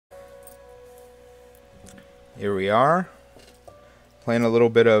Here we are, playing a little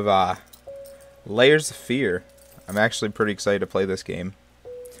bit of Layers of Fear. I'm actually pretty excited to play this game.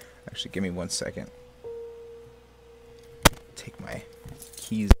 Actually, give me 1 second. Take my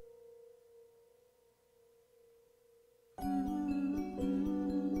keys.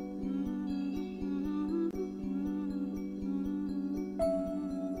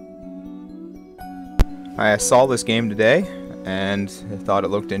 I saw this game today and I thought it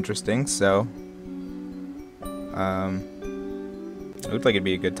looked interesting, so it looked like it'd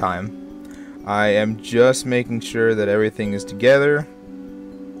be a good time. I am just making sure that everything is together.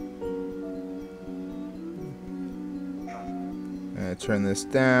 I'm gonna turn this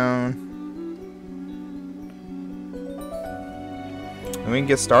down and we can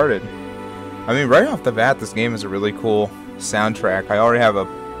get started. I mean, right off the bat, this game is a really cool soundtrack. I already have a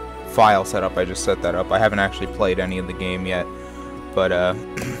file set up. I just set that up. I haven't actually played any of the game yet, but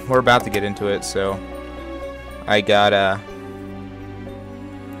we're about to get into it, so I'm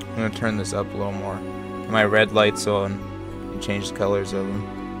gonna turn this up a little more. My red lights on and change the colors of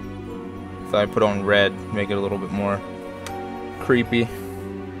them. If I put on red, make it a little bit more creepy.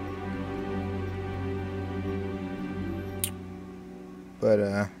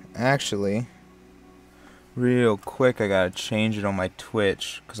 But actually, real quick, I gotta change it on my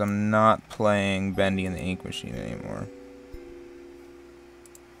Twitch because I'm not playing Bendy and the Ink Machine anymore.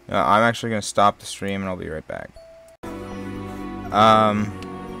 I'm actually gonna stop the stream and I'll be right back.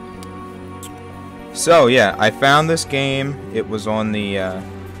 So yeah, I found this game. It was on the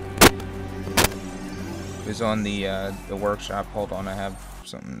workshop. Hold on, I have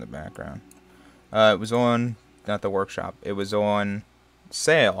something in the background. It was on, not the workshop. It was on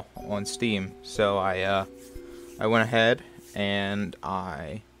sale on Steam. So I went ahead and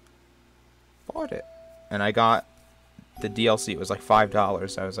I bought it, and I got the DLC. It was like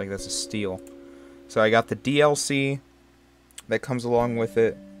 $5. I was like, that's a steal. So I got the DLC that comes along with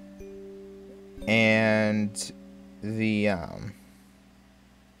it, and the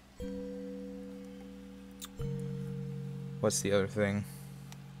what's the other thing?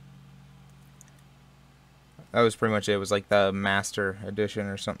 That was pretty much it. It was like the Master Edition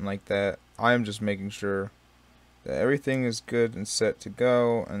or something like that. I'm just making sure that everything is good and set to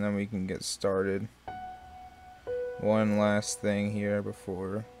go, and then we can get started. One last thing here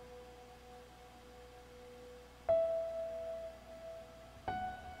before.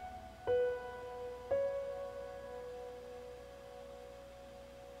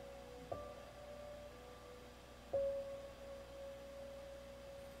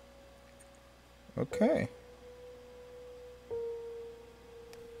 Okay.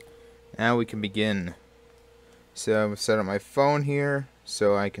 Now we can begin. So I've set up my phone here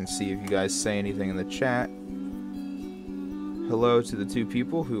so I can see if you guys say anything in the chat. Hello to the 2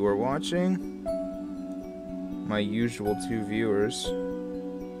 people who are watching. My usual 2 viewers.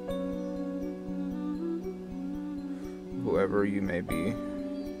 Whoever you may be.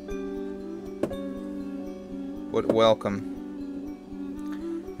 But welcome.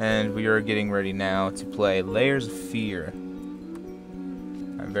 And we are getting ready now to play Layers of Fear.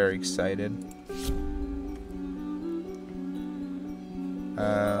 I'm very excited.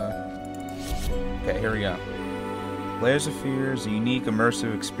 Okay, here we go. Layers of Fear is a unique,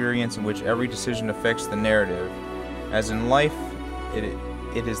 immersive experience in which every decision affects the narrative. As in life, it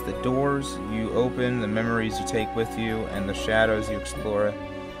is the doors you open, the memories you take with you, and the shadows you explore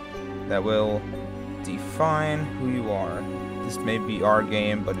that will define who you are. This may be our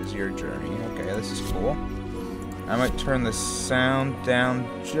game, but it's your journey. Okay, this is cool. I might turn the sound down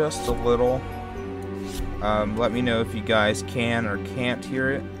just a little. Let me know if you guys can or can't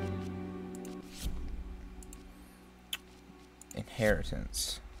hear it.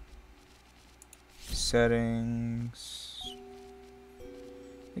 Inheritance. Settings.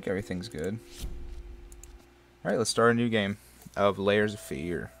 I think everything's good. Alright, let's start a new game of Layers of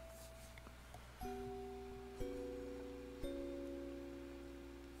Fear.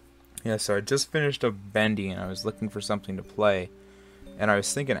 Yeah, so I just finished up Bendy and I was looking for something to play. And I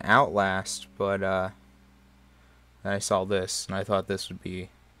was thinking Outlast, but then I saw this and I thought this would be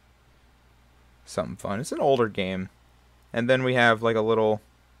something fun. It's an older game. And then we have like a little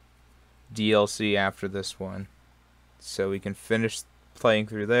DLC after this one. So we can finish playing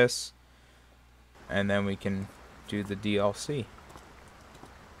through this and then we can do the DLC.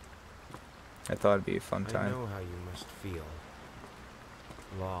 I thought it'd be a fun time. I know how you must feel.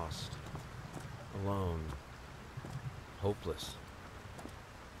 Lost, alone, hopeless.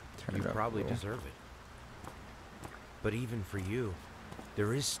 You probably deserve it. But even for you,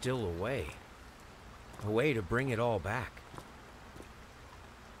 there is still a way to bring it all back.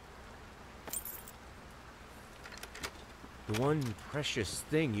 The one precious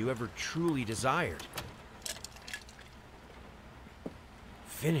thing you ever truly desired.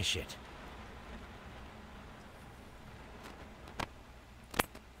 Finish it.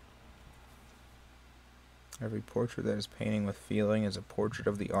 Every portrait that is painting with feeling is a portrait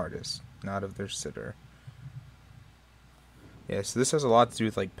of the artist, not of their sitter. Yeah, so this has a lot to do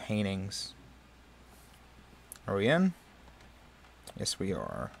with, like, paintings. Are we in? Yes, we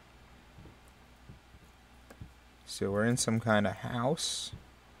are. So we're in some kind of house.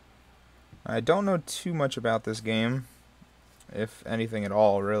 I don't know too much about this game, if anything at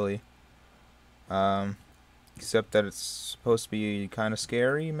all, really. Except that it's supposed to be kind of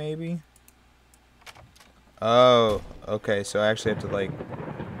scary, maybe? Oh, okay, so I actually have to, like,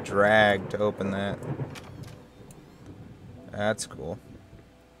 drag to open that. That's cool.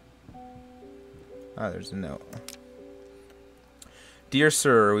 Oh, there's a note. Dear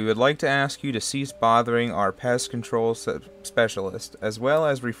sir, we would like to ask you to cease bothering our pest control specialist, as well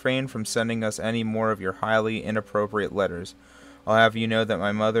as refrain from sending us any more of your highly inappropriate letters. I'll have you know that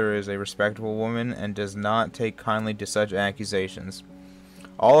my mother is a respectable woman and does not take kindly to such accusations.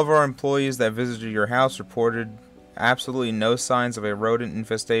 All of our employees that visited your house reported absolutely no signs of a rodent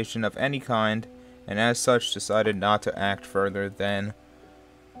infestation of any kind, and as such decided not to act further than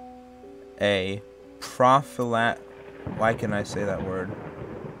a why can I say that word?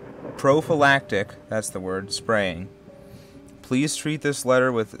 Prophylactic, that's the word, spraying. Please treat this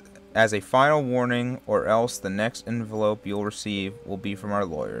letter as a final warning, or else the next envelope you'll receive will be from our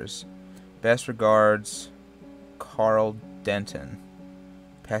lawyers. Best regards, Carl Denton.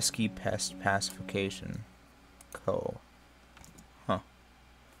 Pesky Pest Pacification Co. Huh.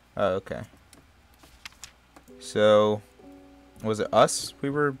 Oh, okay. So, was it us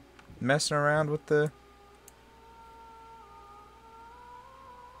we were messing around with the...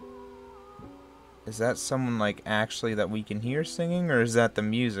 Is that someone, like, actually that we can hear singing, or is that the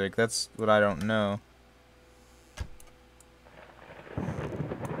music? That's what I don't know.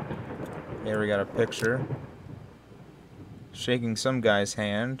 Here we got a picture. Shaking some guy's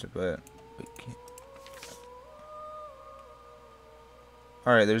hand, but we can't.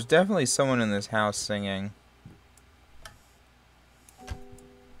 Alright, there's definitely someone in this house singing.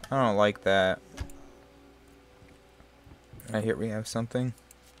 I don't like that. Here we have something.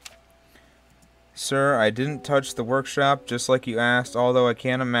 Sir, I didn't touch the workshop just like you asked, although I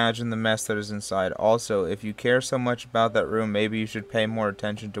can't imagine the mess that is inside. Also, if you care so much about that room, maybe you should pay more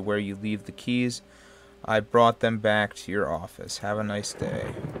attention to where you leave the keys. I brought them back to your office. Have a nice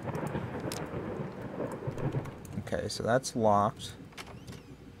day. Okay, so that's locked.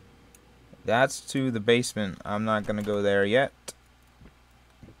 That's to the basement. I'm not gonna go there yet.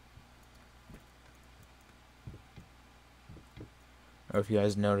 I don't know if you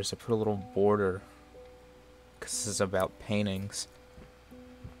guys noticed, I put a little border because this is about paintings.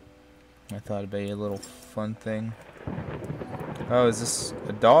 I thought it'd be a little fun thing. Oh, is this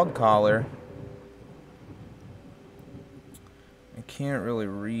a dog collar? I can't really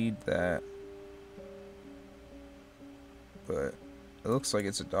read that, but it looks like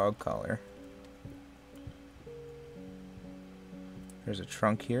it's a dog collar. There's a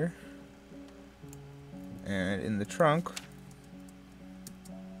trunk here, and in the trunk,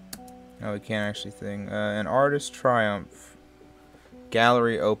 oh, we can't actually think. An artist triumph.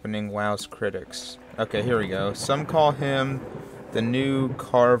 Gallery opening wows critics. Okay, here we go. Some call him the new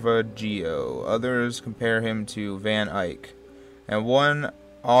Caravaggio. Others compare him to Van Eyck. And one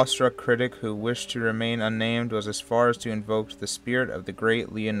awestruck critic who wished to remain unnamed was as far as to invoke the spirit of the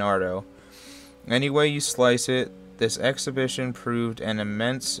great Leonardo. Any way you slice it, this exhibition proved an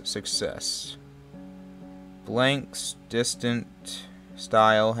immense success. Blank's distant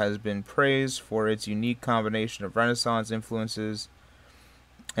style has been praised for its unique combination of Renaissance influences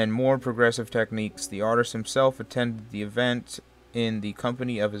and more progressive techniques. The artist himself attended the event in the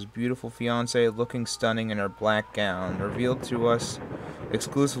company of his beautiful fiancée, looking stunning in her black gown, revealed to us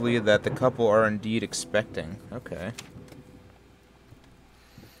exclusively that the couple are indeed expecting. Okay.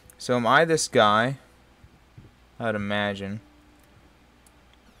 So am I this guy? I'd imagine.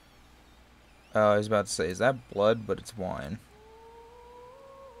 Oh, I was about to say, is that blood? But it's wine.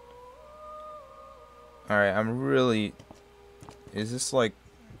 Alright, I'm really... Is this, like,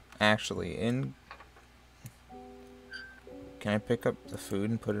 actually in... Can I pick up the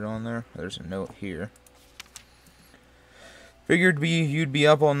food and put it on there? There's a note here. Figured you'd be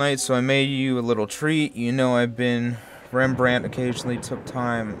up all night, so I made you a little treat. You know I've been... Rembrandt occasionally took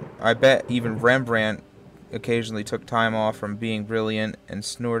time... I bet even Rembrandt occasionally took time off from being brilliant and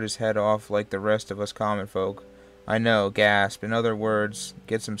snored his head off like the rest of us common folk. I know, gasp. In other words,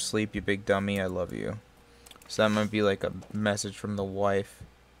 get some sleep, you big dummy. I love you. So that might be like a message from the wife.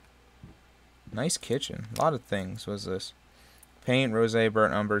 Nice kitchen. A lot of things. What's this? Paint, rosé,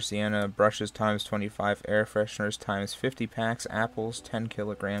 burnt umber, sienna, brushes times 25, air fresheners times 50 packs, apples 10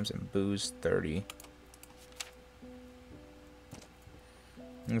 kilograms, and booze 30.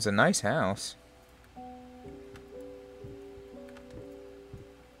 It's a nice house.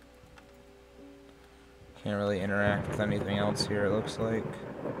 Can't really interact with anything else here, it looks like.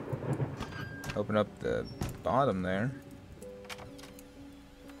 Open up the bottom there.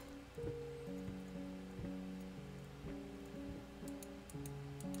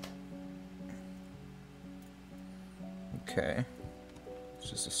 Okay. It's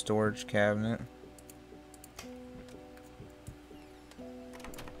just a storage cabinet.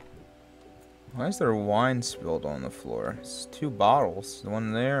 Why is there wine spilled on the floor? It's 2 bottles.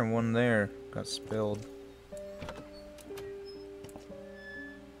 One there and one there got spilled.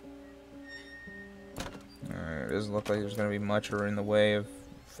 Alright, it doesn't look like there's going to be much or in the way of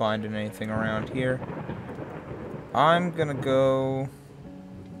finding anything around here. I'm going to go...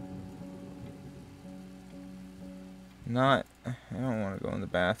 I don't want to go in the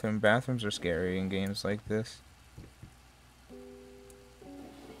bathroom. Bathrooms are scary in games like this.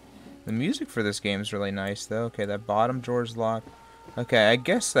 The music for this game is really nice, though. Okay, that bottom drawer's locked. Okay, I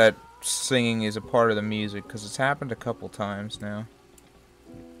guess that singing is a part of the music, because it's happened a couple times now.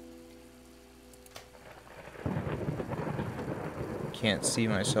 Can't see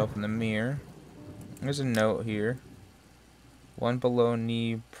myself in the mirror. There's a note here. 1 below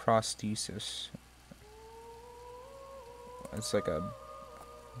knee prosthesis. It's like a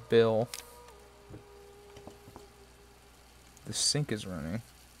bill. The sink is running.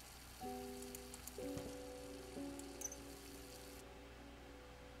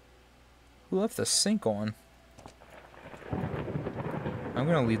 Who left the sink on? I'm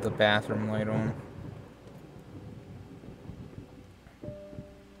gonna leave the bathroom light on.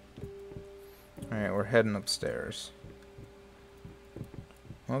 Alright, we're heading upstairs. I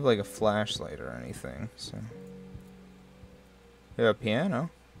don't have like a flashlight or anything, so. We have a piano.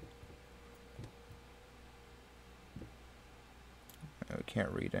 Oh, we can't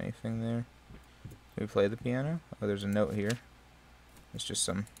read anything there. Can we play the piano? Oh, there's a note here. It's just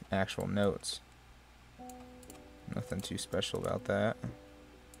some actual notes. Nothing too special about that.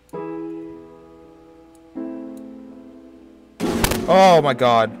 Oh my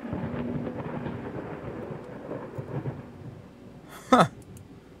god. Huh.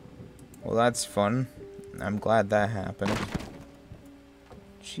 Well, that's fun. I'm glad that happened.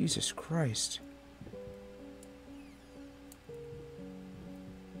 Jesus Christ.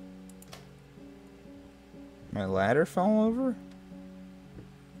 My ladder fell over?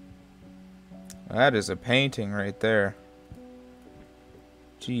 That is a painting right there.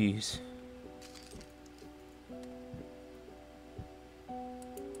 Jeez.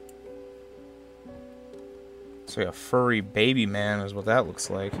 It's like a furry baby man is what that looks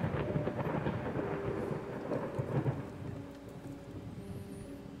like.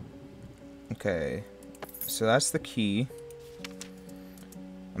 Okay. So that's the key.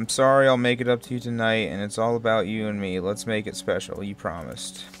 I'm sorry, I'll make it up to you tonight, and it's all about you and me. Let's make it special. You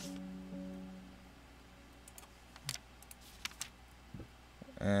promised.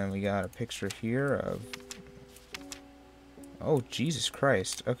 And we got a picture here of... Oh, Jesus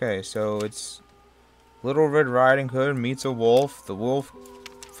Christ. Okay, so it's... Little Red Riding Hood meets a wolf. The wolf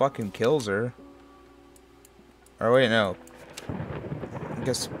fucking kills her. Or wait, no. I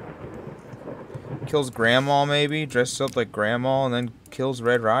guess... Kills Grandma, maybe? Dresses up like Grandma, and then kills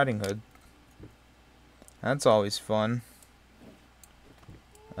Red Riding Hood. That's always fun.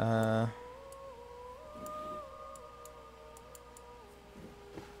 Here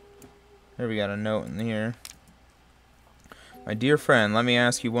we got a note in here. My dear friend, let me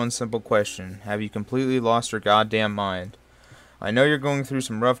ask you one simple question. Have you completely lost your goddamn mind? I know you're going through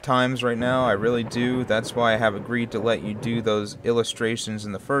some rough times right now, I really do. That's why I have agreed to let you do those illustrations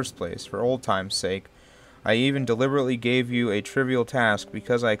in the first place, for old time's sake. I even deliberately gave you a trivial task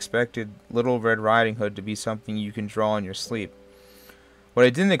because I expected Little Red Riding Hood to be something you can draw in your sleep. What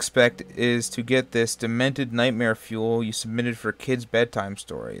I didn't expect is to get this demented nightmare fuel you submitted for Kid's Bedtime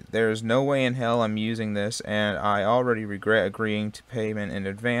Story. There is no way in hell I'm using this, and I already regret agreeing to payment in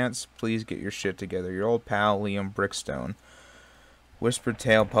advance. Please get your shit together. Your old pal, Liam Brickstone. Whispered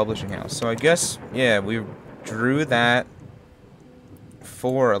Tale Publishing House. So I guess, yeah, we drew that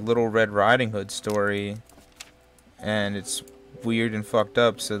for a Little Red Riding Hood story, and it's weird and fucked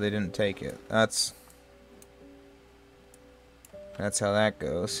up, so they didn't take it. That's how that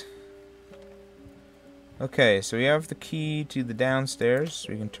goes. Okay, so we have the key to the downstairs.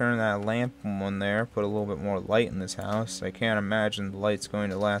 We can turn that lamp on there, put a little bit more light in this house. I can't imagine the light's going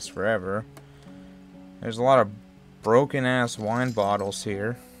to last forever. There's a lot of broken-ass wine bottles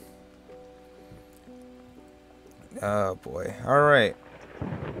here. Oh, boy. Alright.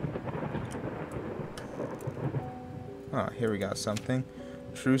 Oh, here we got something.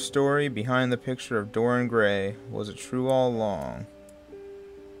 True story behind the picture of Dorian Gray. Was it true all along?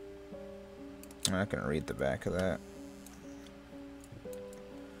 I'm not going to read the back of that.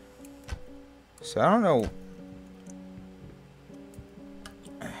 So, I don't know.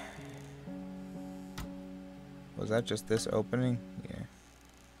 Was that just this opening?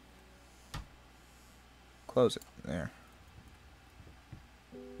 Yeah. Close it. There.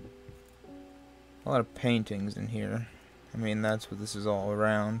 A lot of paintings in here. I mean, that's what this is all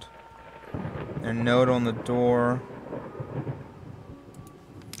around. A note on the door.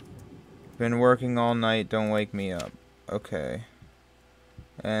 Been working all night, don't wake me up. Okay.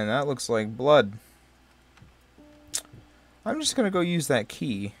 And that looks like blood. I'm just gonna go use that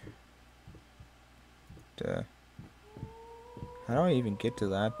key. How do I even get to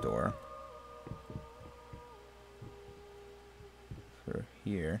that door? For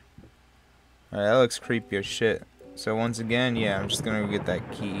here. Alright, that looks creepy as shit. So once again, yeah, I'm just gonna go get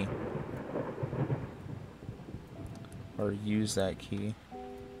that key. Or use that key.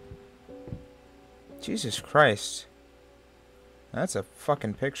 Jesus Christ. That's a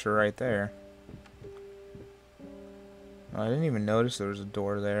fucking picture right there. Oh, I didn't even notice there was a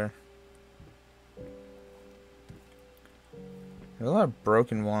door there. There's a lot of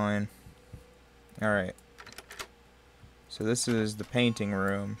broken wine. Alright. So this is the painting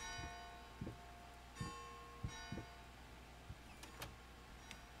room.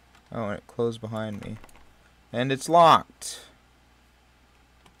 Oh, and it closed behind me. And it's locked.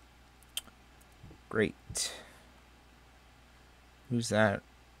 Great. Who's that?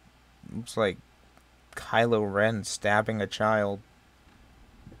 Looks like Kylo Ren stabbing a child.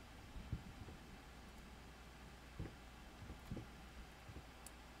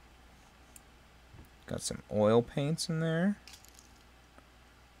 Got some oil paints in there.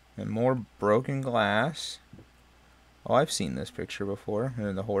 And more broken glass. Oh, I've seen this picture before.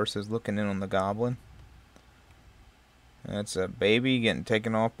 And the horse is looking in on the goblin. That's a baby getting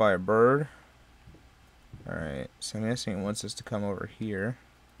taken off by a bird. Alright, so I'm guessing it wants us to come over here.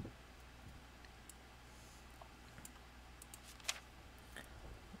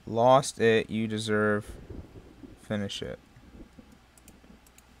 Lost it, you deserve. Finish it.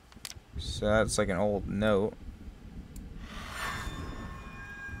 So that's like an old note.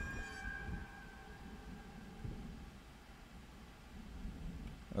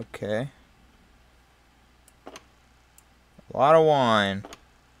 Okay. A lot of wine.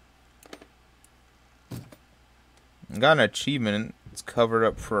 Got an achievement. It's covered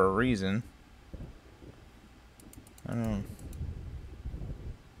up for a reason. I don't know.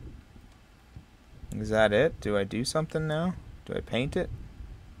 Is that it? Do I do something now? Do I paint it?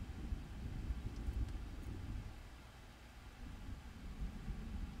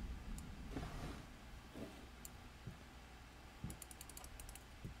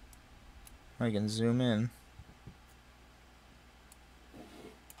 I can zoom in.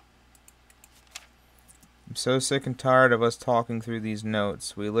 I'm so sick and tired of us talking through these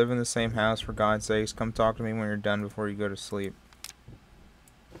notes. We live in the same house, for God's sakes. Come talk to me when you're done before you go to sleep.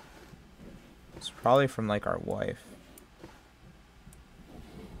 It's probably from, like, our wife.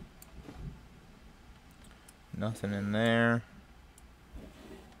 Nothing in there.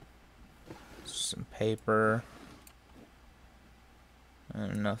 Some paper.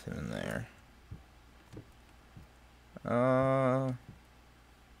 And nothing in there.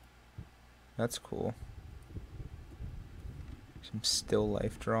 That's cool. Some still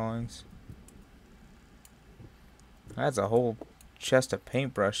life drawings. That's a whole chest of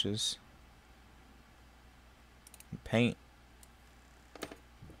paintbrushes. Paint.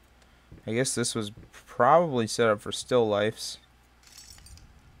 I guess this was probably set up for still lifes.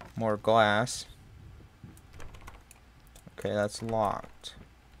 More glass. Okay, that's locked.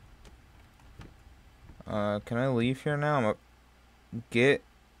 Can I leave here now? I'm gonna get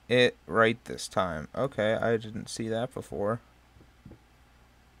it right this time. Okay, I didn't see that before.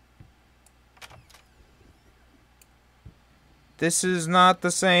 This is not the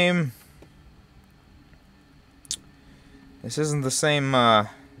same. This isn't the same, oh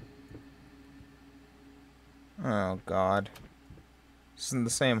God. This isn't the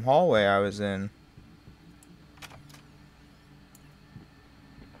same hallway I was in.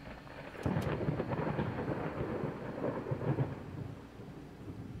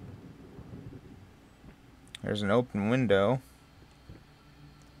 There's an open window.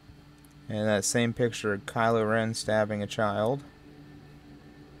 And that same picture of Kylo Ren stabbing a child.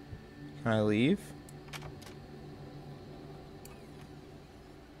 Can I leave?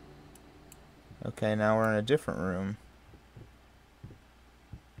 Okay, now we're in a different room.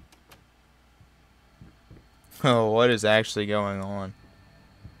 Oh, what is actually going on?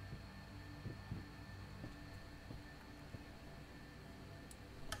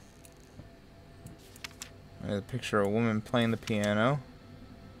 There's a picture of a woman playing the piano.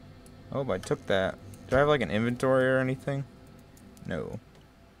 Oh, I took that. Do I have like an inventory or anything? No.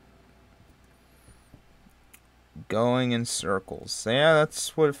 Going in circles. Yeah,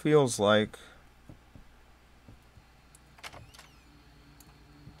 that's what it feels like.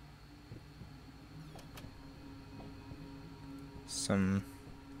 Some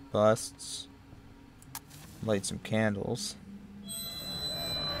busts. Light some candles.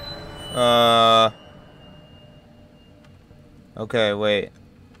 Okay, wait.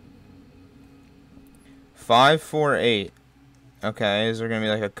 548. Okay, is there gonna be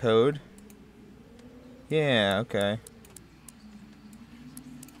like a code? Yeah, okay.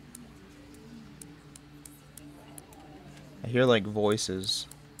 I hear like voices.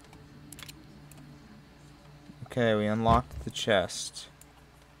 Okay, we unlocked the chest.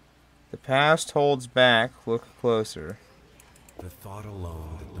 The past holds back. Look closer. The thought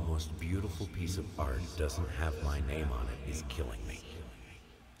alone that the most beautiful piece of art doesn't have my name on it is killing me.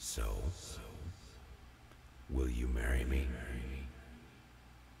 So, will you marry me?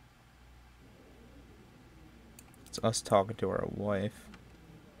 It's us talking to our wife.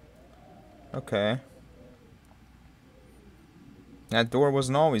 Okay. That door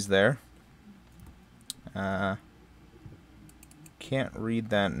wasn't always there. Can't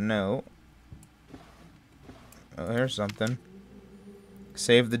read that note. Oh, here's something.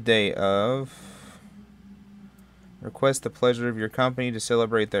 Save the date of... Request the pleasure of your company to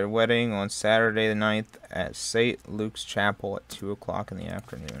celebrate their wedding on Saturday the 9th at St. Luke's Chapel at 2 o'clock in the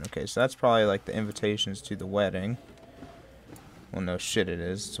afternoon. Okay, so that's probably like the invitations to the wedding. Well, no shit it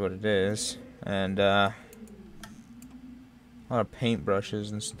is. It's what it is. And, a lot of paintbrushes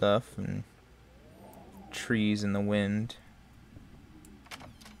and stuff, and trees in the wind.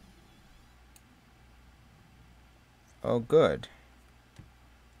 Oh, good.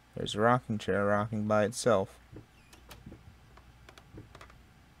 There's a rocking chair rocking by itself.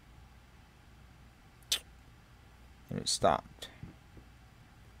 And it stopped.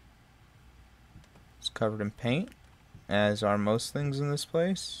 It's covered in paint, as are most things in this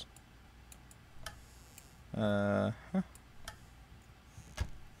place. Okay,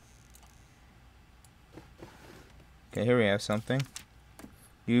 here we have something.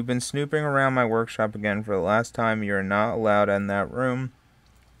 You've been snooping around my workshop again for the last time. You are not allowed in that room.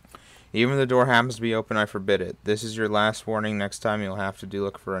 Even if the door happens to be open, I forbid it. This is your last warning. Next time you'll have to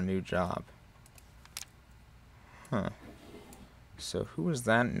look for a new job. Huh. So who was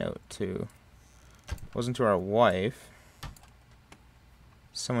that note to? It wasn't to our wife.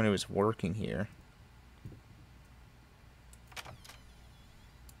 Someone who was working here.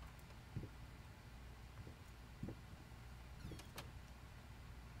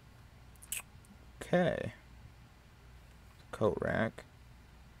 Okay. Coat rack.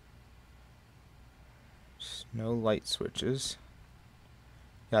 Just no light switches.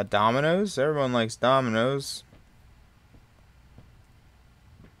 Got dominoes? Everyone likes dominoes.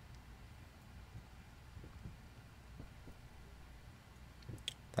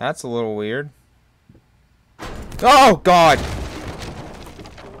 That's a little weird. Oh, God!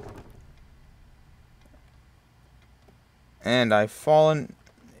 And I've fallen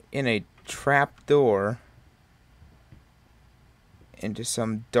in a trap door into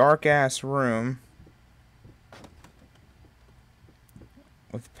some dark-ass room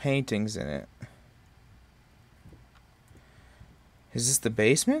with paintings in it. Is this the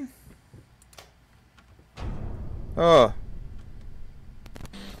basement? Oh.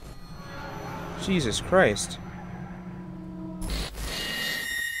 Jesus Christ.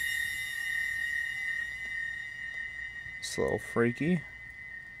 It's a little freaky.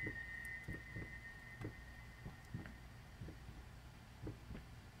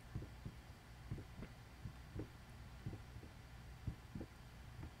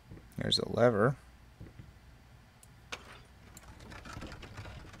 There's a lever.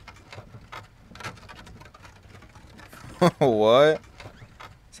 What?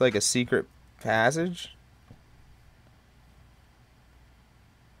 It's like a secret passage?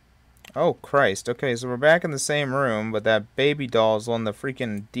 Oh, Christ. Okay, so we're back in the same room, but that baby doll's on the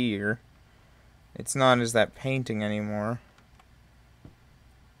freaking deer. It's not as that painting anymore.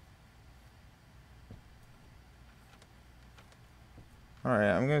 Alright,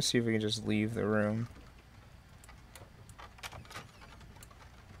 I'm gonna see if we can just leave the room.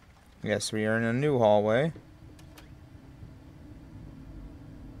 Yes, we are in a new hallway.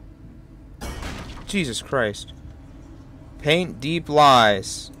 Jesus Christ. Paint deep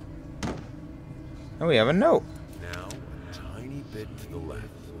lies. Oh, we have a note. Now, a tiny bit to the left.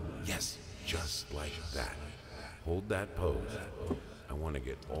 Yes, just like that. Hold that pose. I want to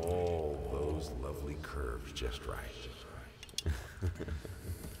get all those lovely curves just right.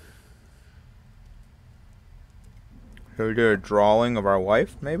 Should we do a drawing of our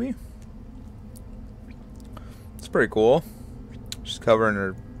wife, maybe? It's pretty cool. She's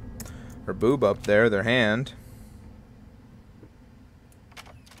covering her boob up there, their hand.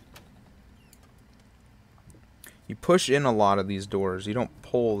 You push in a lot of these doors. You don't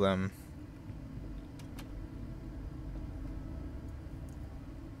pull them.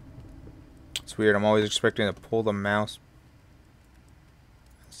 It's weird. I'm always expecting to pull the mouse.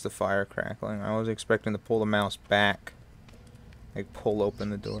 It's the fire crackling. I was expecting to pull the mouse back. Like pull open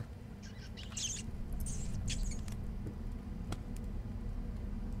the door.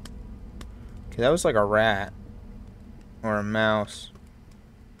 Okay, that was like a rat. Or a mouse.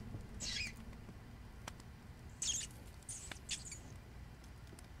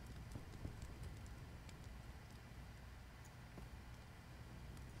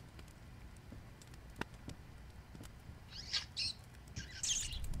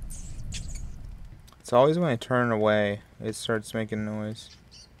 It's always when I turn away, it starts making noise.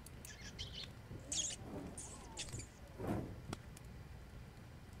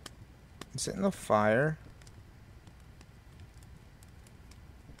 Is it in the fire?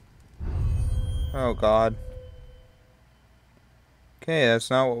 Oh God. Okay, that's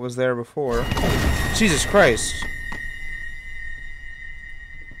not what was there before. Jesus Christ.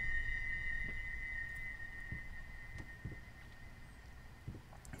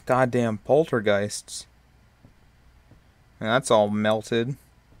 Goddamn poltergeists. And that's all melted.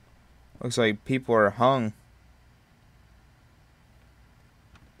 Looks like people are hung.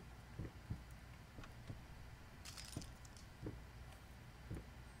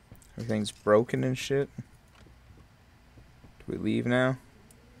 Everything's broken and shit. Do we leave now?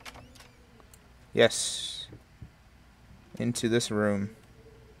 Yes. Into this room.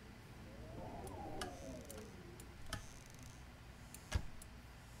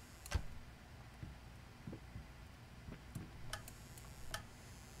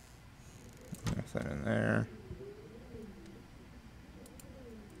 Nothing in there.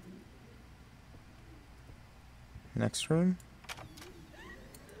 Next room?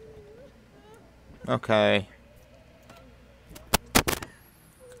 Okay.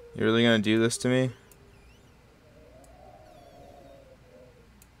 You really gonna do this to me?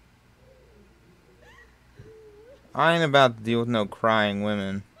 I ain't about to deal with no crying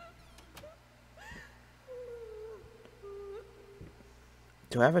women.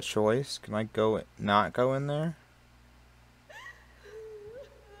 Do I have a choice? Can I go not go in there?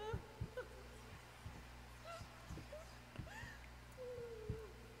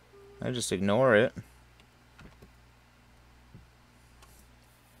 I just ignore it.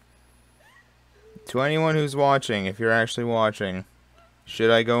 To anyone who's watching, if you're actually watching,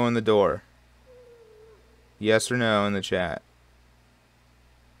 should I go in the door? Yes or no in the chat.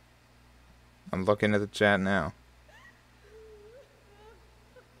 I'm looking at the chat now.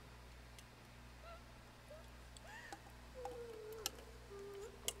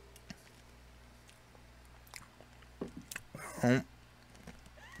 Oh.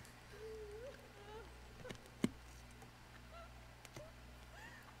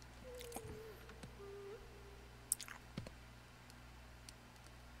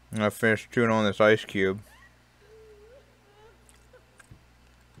 I finished chewing on this ice cube.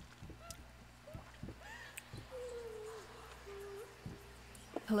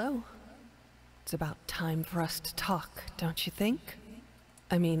 Hello. It's about time for us to talk, don't you think?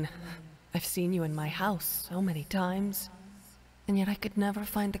 I mean, I've seen you in my house so many times, and yet I could never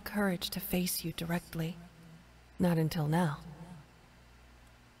find the courage to face you directly. Not until now.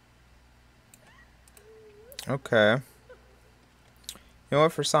 Okay. You know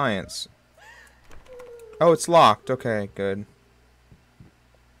what, for science? Oh, it's locked. Okay, good.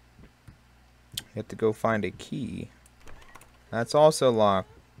 You have to go find a key. That's also locked.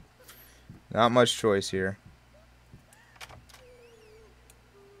 Not much choice here.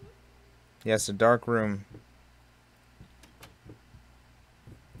 Yes, a dark room.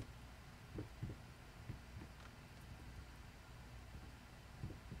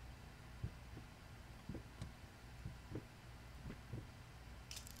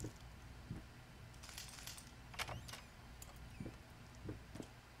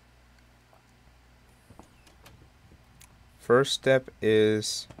 first step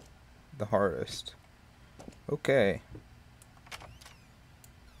is the hardest. Okay.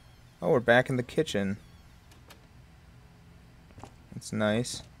 Oh, we're back in the kitchen. That's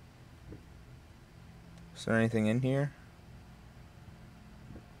nice. Is there anything in here?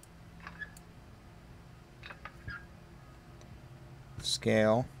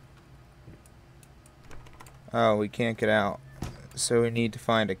 Scale. Oh, we can't get out. So we need to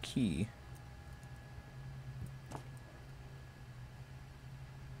find a key.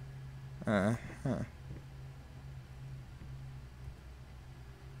 Huh.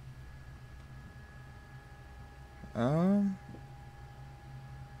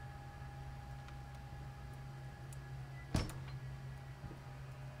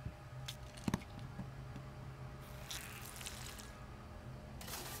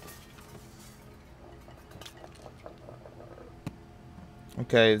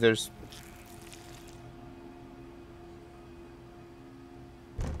 Okay, there's...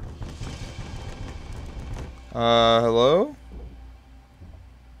 hello?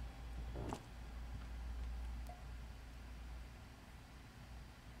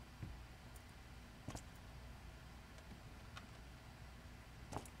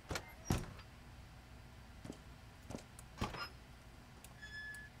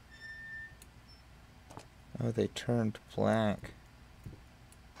 Oh, they turned black.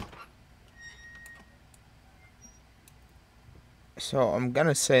 So I'm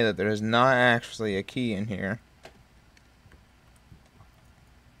gonna say that there is not actually a key in here.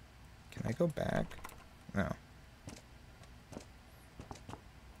 Can I go back? No.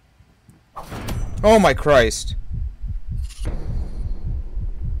 Oh my Christ!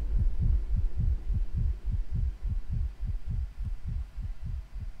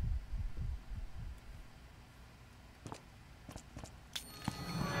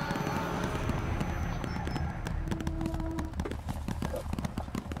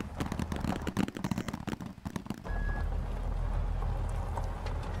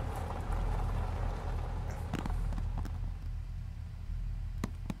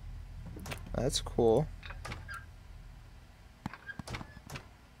 That's cool.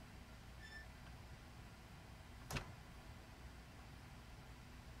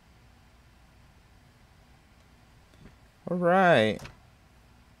 All right.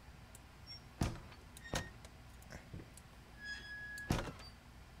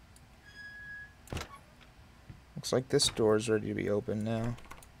 Looks like this door is ready to be opened now.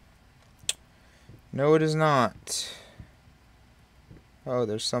 No, it is not. Oh,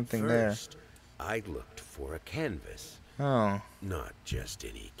 there's something First, I looked for a canvas. there. Oh. Not just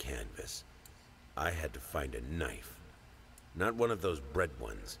any canvas. I had to find a knife. Not one of those bread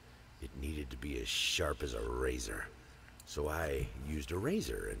ones. It needed to be as sharp as a razor. So I used a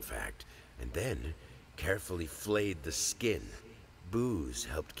razor, in fact, and then carefully flayed the skin. Booze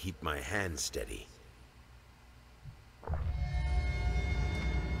helped keep my hand steady.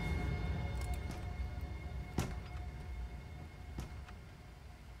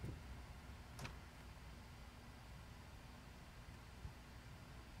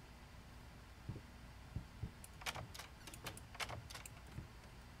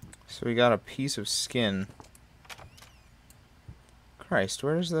 So we got a piece of skin. Christ,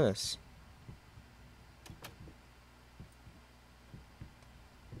 where is this?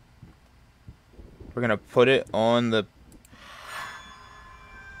 We're gonna put it on the...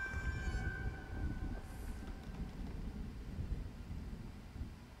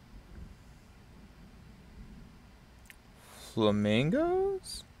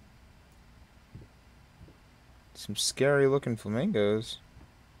 Flamingos? Some scary looking flamingos.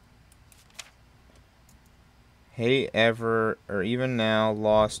 Hate ever or even now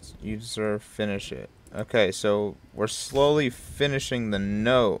lost, you deserve, finish it. Okay, so we're slowly finishing the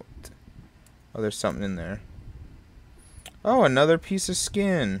note. Oh, there's something in there. Oh, another piece of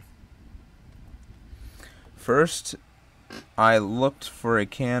skin. First, I looked for a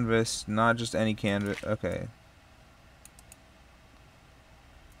canvas, not just any canvas. Okay.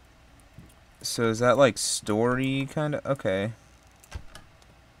 So is that like story kind of? Okay.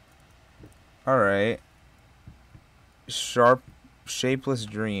 Alright. Sharp, shapeless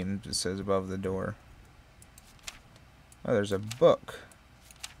dream, it says above the door. Oh, there's a book.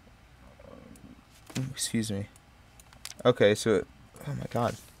 Excuse me. Okay, so oh my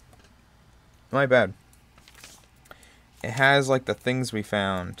god. My bad. It has like the things we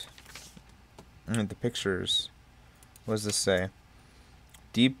found. And the pictures. What does this say?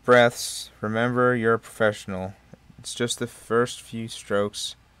 Deep breaths. Remember, you're a professional. It's just the first few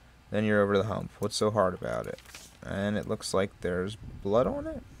strokes, then you're over the hump. What's so hard about it? And it looks like there's blood on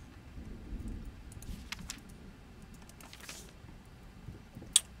it.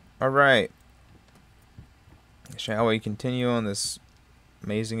 Alright. Shall we continue on this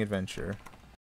amazing adventure?